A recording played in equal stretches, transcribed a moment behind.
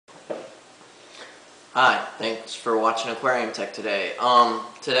Hi, thanks for watching Aquarium Tech today.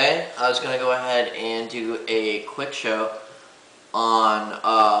 Today I was going to go ahead and do a quick show on,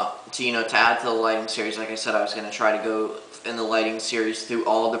 to add to the lighting series. Like I said, I was going to try to go in the lighting series through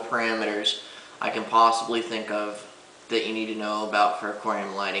all the parameters I can possibly think of that you need to know about for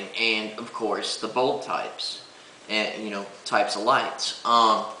aquarium lighting, and of course the bulb types and types of lights.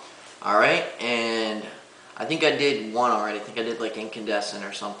 Alright, and I think I did one already. I think I did like incandescent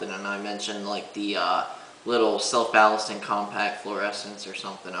or something, and I mentioned like the little self-ballasting compact fluorescence or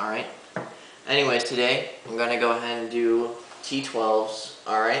something. Alright, anyways, today I'm going to go ahead and do T12s.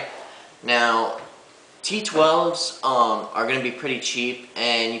 Alright, now T12s are going to be pretty cheap,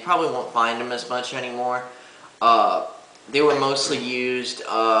 and you probably won't find them as much anymore. They were mostly used,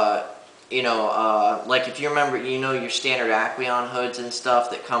 like if you remember, your standard Aquarium hoods and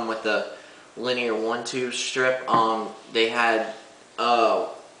stuff that come with the linear 1-tube strip. They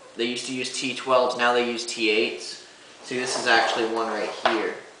used to use T12s, now they use T8s. See, this is actually one right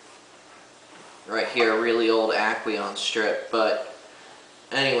here. Right here, a really old Aquarium strip. But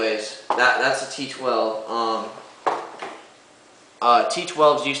anyways, that's a T12.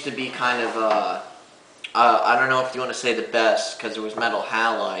 T12s used to be kind of, I don't know if you want to say the best, because it was metal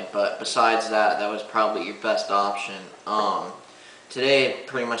halide, but besides that, that was probably your best option. Today,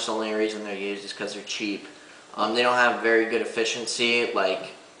 pretty much the only reason they're used is because they're cheap. They don't have very good efficiency.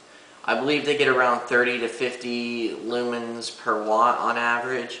 Like, I believe they get around 30 to 50 lumens per watt on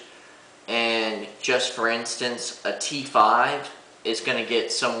average. And just for instance, a T5 is going to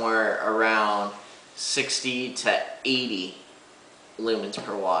get somewhere around 60 to 80 lumens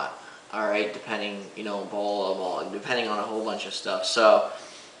per watt. Alright, depending, depending on a whole bunch of stuff. So,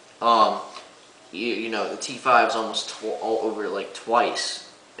 the T5 is almost over like twice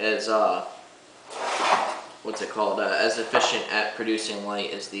as, as efficient at producing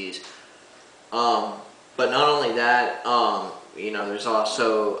light as these. But not only that, there's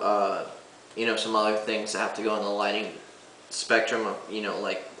also, some other things that have to go in the lighting spectrum of,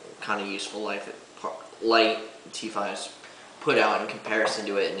 like kind of useful light T5s put out in comparison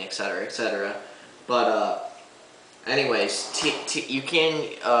to it, and etc., etc. But anyways,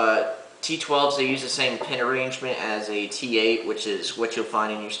 T12s, they use the same pin arrangement as a T8, which is what you'll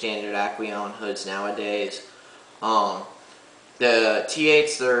find in your standard Aquarium hoods nowadays. The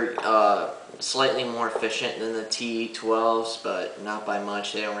T8s, they're slightly more efficient than the T12s, but not by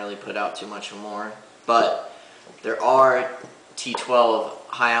much. They don't really put out too much more. But there are T12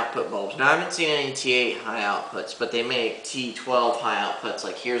 high output bulbs. Now, I haven't seen any T8 high outputs, but they make T12 high outputs.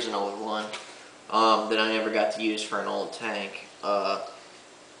 Like, here's an old one that I never got to use for an old tank.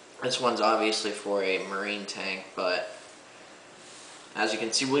 This one's obviously for a marine tank, but as you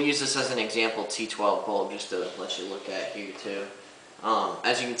can see, we'll use this as an example T12 bulb just to let you look at here too.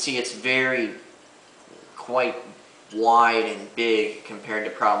 As you can see, it's quite wide and big compared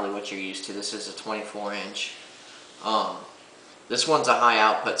to probably what you're used to. This is a 24-inch. This one's a high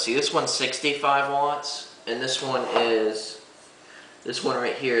output. See, this one's 65 watts, and this one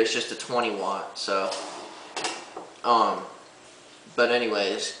right here is just a 20 watt. So, but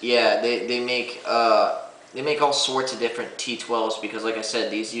anyways, yeah, they make all sorts of different T12s because, like I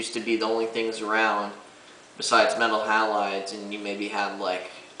said, these used to be the only things around besides metal halides, and you maybe had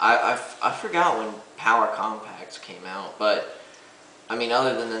like I forgot when power compacts came out, but I mean,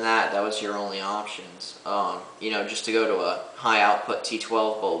 other than that, that was your only options. Just to go to a high output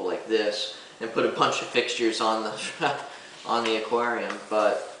T12 bulb like this and put a bunch of fixtures on the on the aquarium.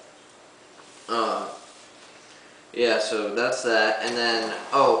 But yeah, so that's that. And then,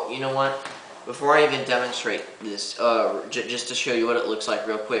 oh, you know what? Before I even demonstrate this, just to show you what it looks like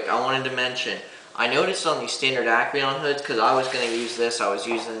real quick, I wanted to mention, I noticed on these standard Aquarium hoods, because I was going to use this, I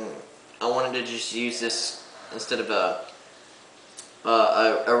wanted to just use this instead of a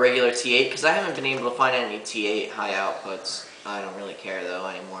regular T8, because I haven't been able to find any T8 high outputs. I don't really care though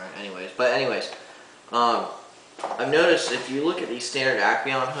anymore. Anyways, I've noticed if you look at these standard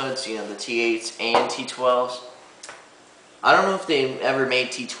Aquarium hoods, the T8s and T12s, I don't know if they ever made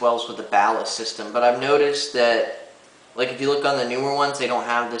T12s with a ballast system, but I've noticed that, like, if you look on the newer ones, they don't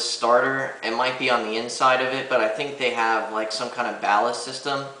have this starter. It might be on the inside of it, but I think they have like some kind of ballast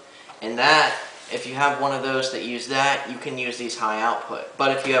system, and that, if you have one of those that use that, you can use these high output.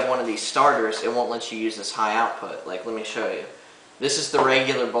 But if you have one of these starters, it won't let you use this high output. Like, let me show you. This is the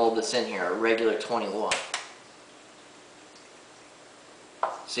regular bulb that's in here, a regular 20 watt.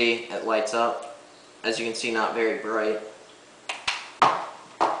 See, it lights up. As you can see, not very bright.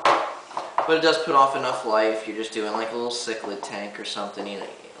 But it does put off enough light if you're just doing like a little cichlid tank or something,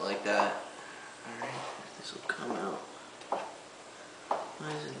 like that. Alright, this will come out. Why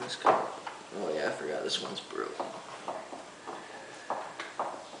isn't this coming? Oh yeah, I forgot this one's broken.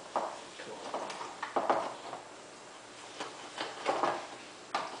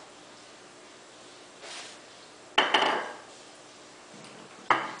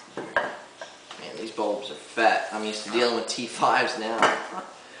 Man, these bulbs are fat. I'm used to dealing with T5s now.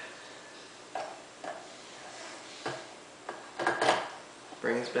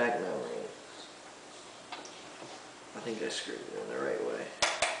 Brings back memories. I think I screwed it in the right way.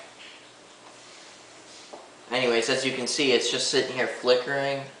 Anyways, as you can see, it's just sitting here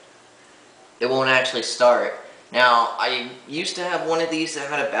flickering. It won't actually start. Now, I used to have one of these that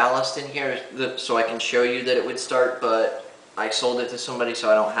had a ballast in here so I can show you that it would start, but I sold it to somebody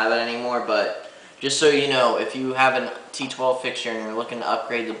so I don't have it anymore. But just so you know, if you have a T12 fixture and you're looking to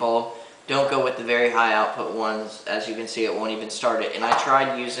upgrade the bulb, don't go with the very high output ones. As you can see, it won't even start it. And I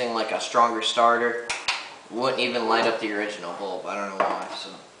tried using like a stronger starter. It wouldn't even light up the original bulb. I don't know why, so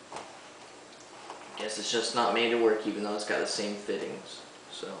I guess it's just not made to work even though it's got the same fittings.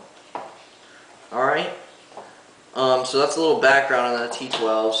 So, alright. So that's a little background on the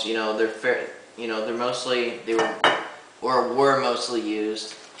T12s. You know, they're mostly, were mostly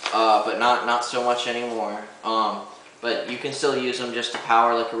used, but not so much anymore. But you can still use them just to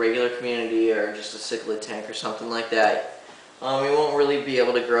power like a regular community or just a cichlid tank or something like that. You won't really be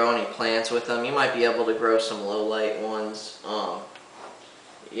able to grow any plants with them. You might be able to grow some low light ones,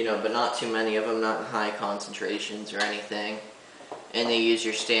 you know, but not too many of them, not in high concentrations or anything. And they use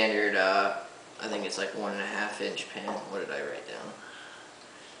your standard, I think it's like 1.5 inch pin. What did I write down?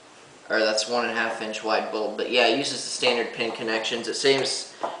 Or that's 1.5 inch wide bulb. But yeah, it uses the standard pin connections. It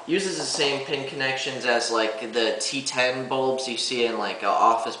uses the same pin connections as like the T10 bulbs you see in like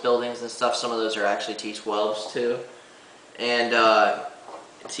office buildings and stuff. Some of those are actually T12s too. And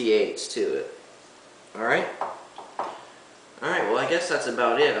T8s too. Alright? Alright, well I guess that's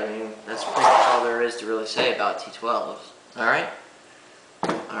about it. I mean, that's pretty much all there is to really say about T12s. Alright?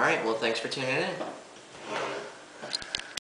 Alright, well thanks for tuning in.